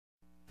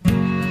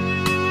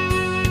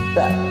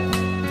But,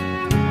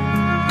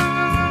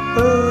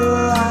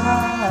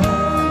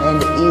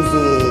 and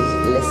easy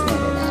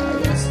listening now, I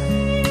guess.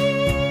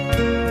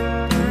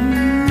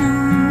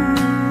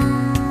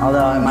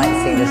 Although I might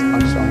seem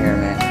dysfunctional here in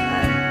a minute.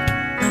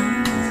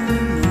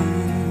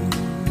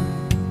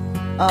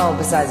 Oh,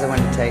 besides, I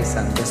wanted to tell you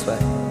something. Guess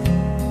what?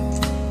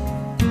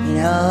 You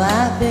know,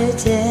 I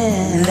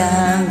pretend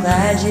I'm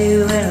glad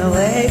you went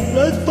away.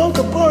 Let's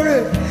fucking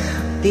party.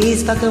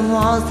 These fucking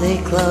walls, they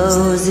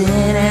close in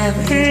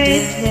every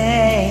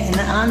day,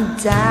 and I'm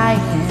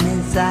dying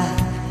inside.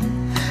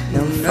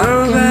 No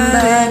fucking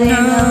body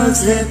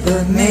knows it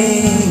but me.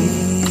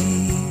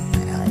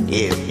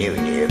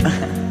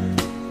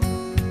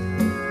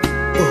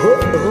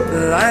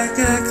 Like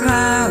a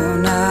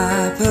clown,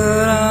 I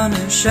put on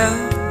a show,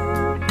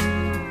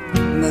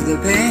 but the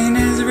pain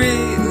is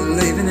real,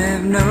 even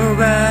if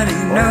nobody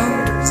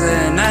knows.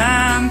 And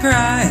I'm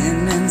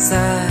crying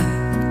inside.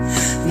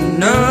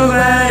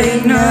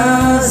 Nobody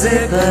knows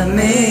it but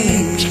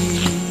me.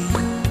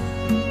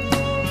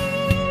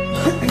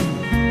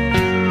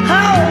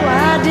 Oh,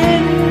 why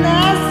didn't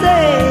I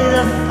say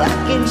the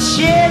fucking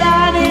shit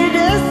I needed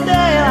to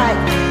say?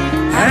 Like,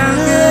 how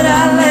could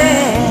I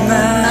let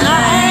my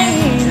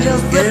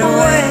angels slip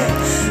away?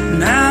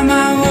 Now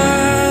my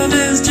world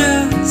is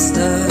just a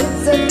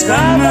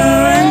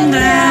tumbling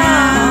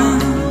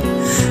down.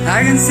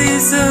 I can see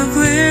so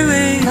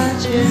clearly, but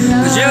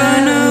you're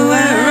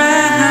nowhere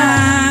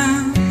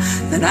around.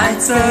 The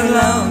nights are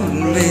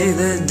lonely,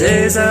 the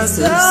days are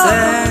so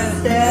sad.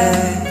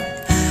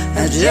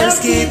 I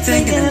just keep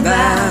thinking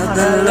about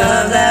the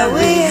love that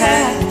we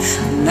had,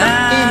 and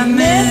I'm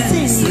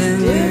missing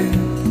you,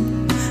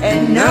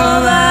 and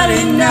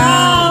nobody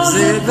knows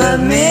it but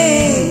me.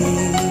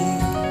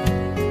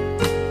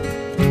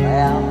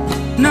 Well,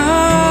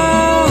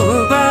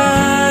 Nobody,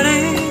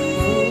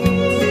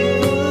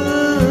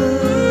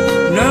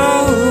 no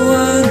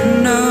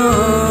one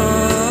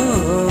knows.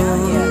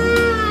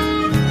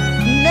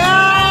 no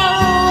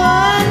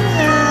one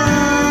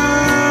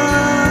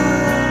knows.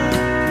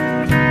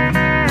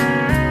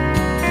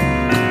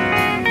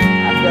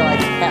 I feel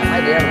like that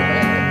might be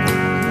everything.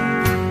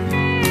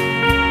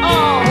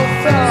 Oh,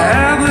 so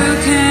How blue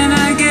can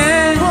I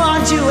get?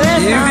 won't you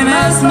You can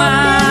ask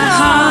my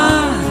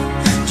heart.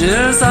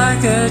 Just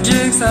like a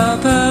jigsaw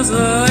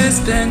puzzle, it's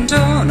been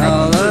torn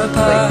all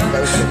apart.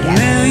 A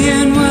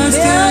million words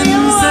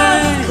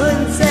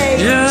couldn't say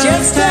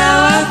just how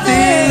I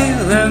feel.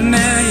 A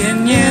million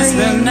years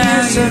from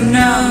now, you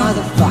know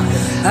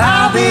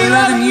I'll be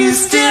loving you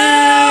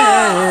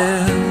still.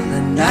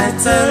 The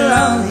nights are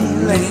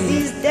lonely,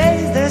 These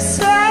days they're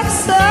so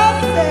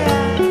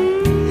sad.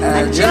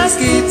 I just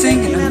keep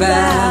thinking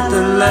about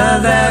the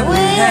love that we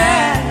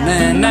had,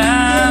 and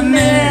I'm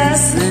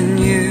missing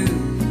you,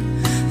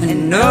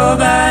 and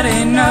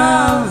nobody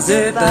knows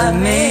it but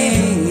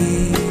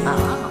me.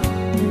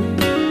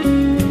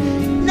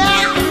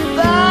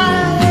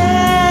 Nobody.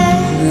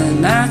 The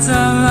nights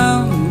are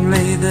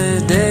lonely, the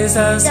days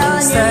are so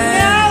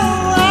sad.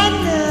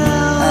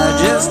 I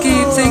just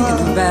keep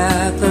thinking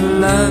about the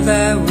love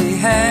that we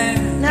had.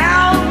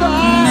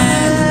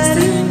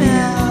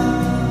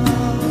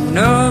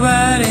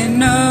 Nobody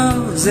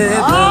knows it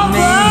but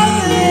me.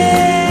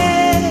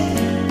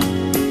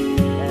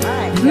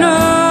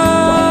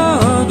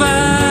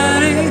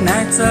 Nobody,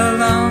 nights are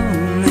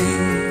lonely.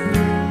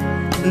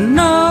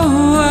 No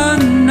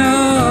one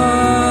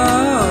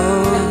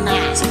knows.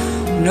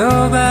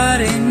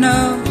 Nobody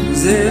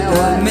knows it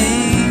but me.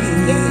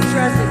 Get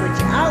trusted with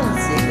your own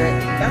secret.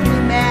 Don't be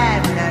mad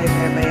when not even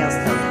everybody else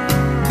knows.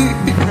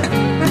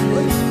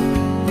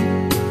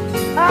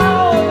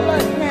 Oh,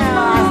 look now,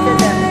 I said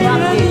that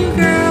fuck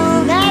you.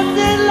 Nice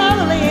and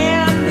lonely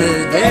and The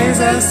days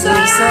are so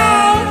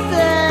sad.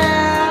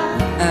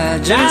 I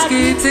just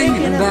keep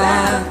thinking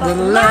about the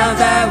love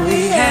that we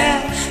had,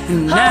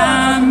 and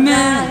I'm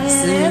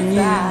missing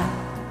you.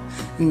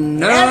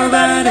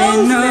 Nobody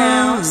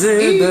knows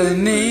it but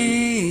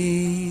me.